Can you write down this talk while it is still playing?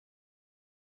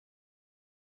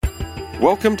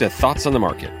Welcome to Thoughts on the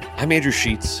Market. I'm Andrew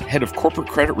Sheets, head of corporate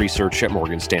credit research at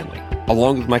Morgan Stanley.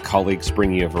 Along with my colleagues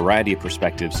bringing you a variety of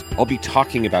perspectives, I'll be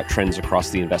talking about trends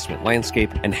across the investment landscape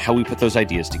and how we put those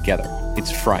ideas together. It's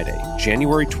Friday,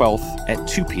 January 12th at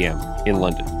 2 p.m. in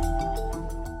London.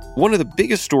 One of the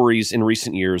biggest stories in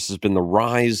recent years has been the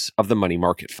rise of the money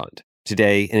market fund.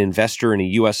 Today, an investor in a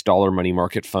U.S. dollar money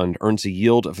market fund earns a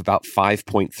yield of about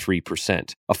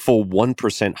 5.3%, a full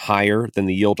 1% higher than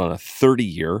the yield on a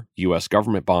 30-year U.S.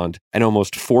 government bond, and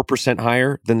almost 4%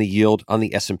 higher than the yield on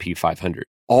the S&P 500.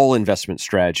 All investment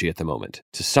strategy at the moment,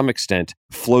 to some extent,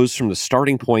 flows from the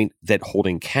starting point that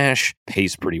holding cash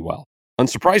pays pretty well.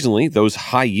 Unsurprisingly, those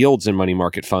high yields in money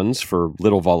market funds for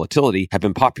little volatility have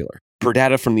been popular. Per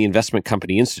data from the Investment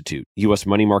Company Institute, U.S.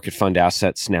 money market fund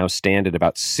assets now stand at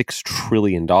about $6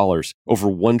 trillion, over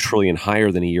 $1 trillion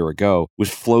higher than a year ago,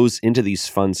 with flows into these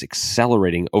funds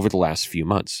accelerating over the last few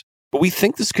months. But we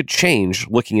think this could change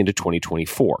looking into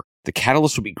 2024. The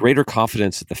catalyst will be greater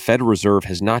confidence that the Federal Reserve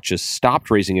has not just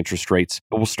stopped raising interest rates,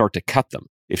 but will start to cut them.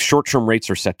 If short-term rates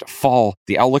are set to fall,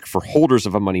 the outlook for holders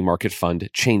of a money market fund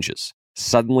changes.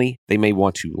 Suddenly, they may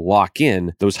want to lock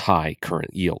in those high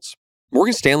current yields.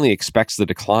 Morgan Stanley expects the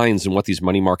declines in what these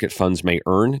money market funds may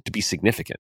earn to be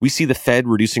significant. We see the Fed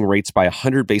reducing rates by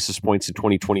 100 basis points in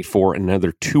 2024 and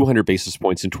another 200 basis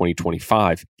points in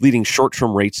 2025, leading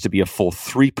short-term rates to be a full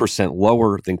 3%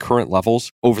 lower than current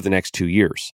levels over the next 2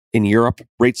 years. In Europe,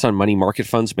 rates on money market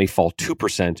funds may fall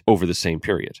 2% over the same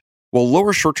period. While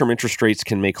lower short-term interest rates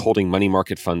can make holding money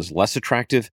market funds less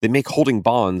attractive, they make holding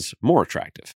bonds more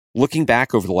attractive. Looking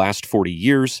back over the last 40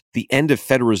 years, the end of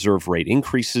Federal Reserve rate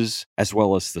increases, as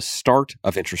well as the start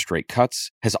of interest rate cuts,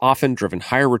 has often driven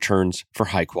higher returns for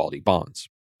high-quality bonds.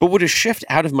 But would a shift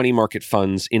out of money market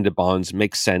funds into bonds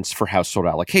make sense for household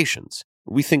allocations?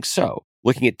 We think so.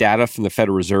 Looking at data from the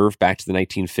Federal Reserve back to the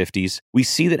 1950s, we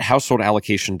see that household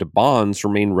allocation to bonds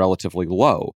remain relatively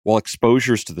low, while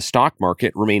exposures to the stock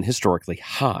market remain historically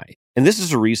high. And this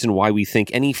is a reason why we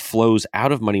think any flows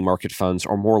out of money market funds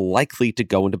are more likely to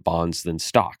go into bonds than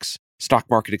stocks. Stock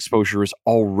market exposure is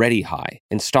already high,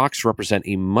 and stocks represent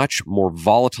a much more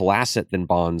volatile asset than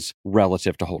bonds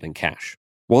relative to holding cash.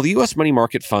 While the U.S. money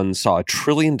market funds saw $1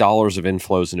 trillion of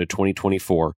inflows into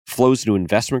 2024, flows into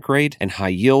investment grade and high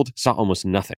yield saw almost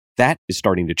nothing. That is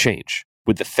starting to change.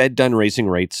 With the Fed done raising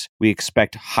rates, we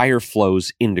expect higher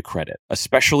flows into credit,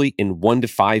 especially in 1 to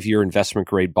 5 year investment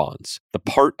grade bonds, the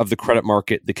part of the credit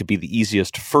market that could be the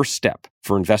easiest first step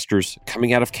for investors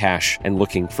coming out of cash and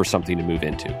looking for something to move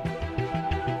into.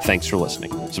 Thanks for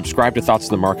listening. Subscribe to Thoughts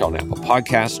on the Market on Apple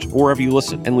Podcasts or wherever you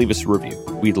listen and leave us a review.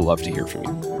 We'd love to hear from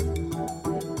you.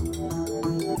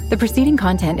 The preceding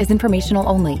content is informational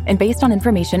only and based on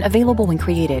information available when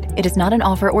created. It is not an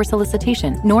offer or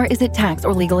solicitation, nor is it tax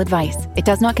or legal advice. It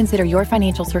does not consider your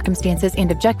financial circumstances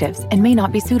and objectives and may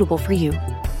not be suitable for you.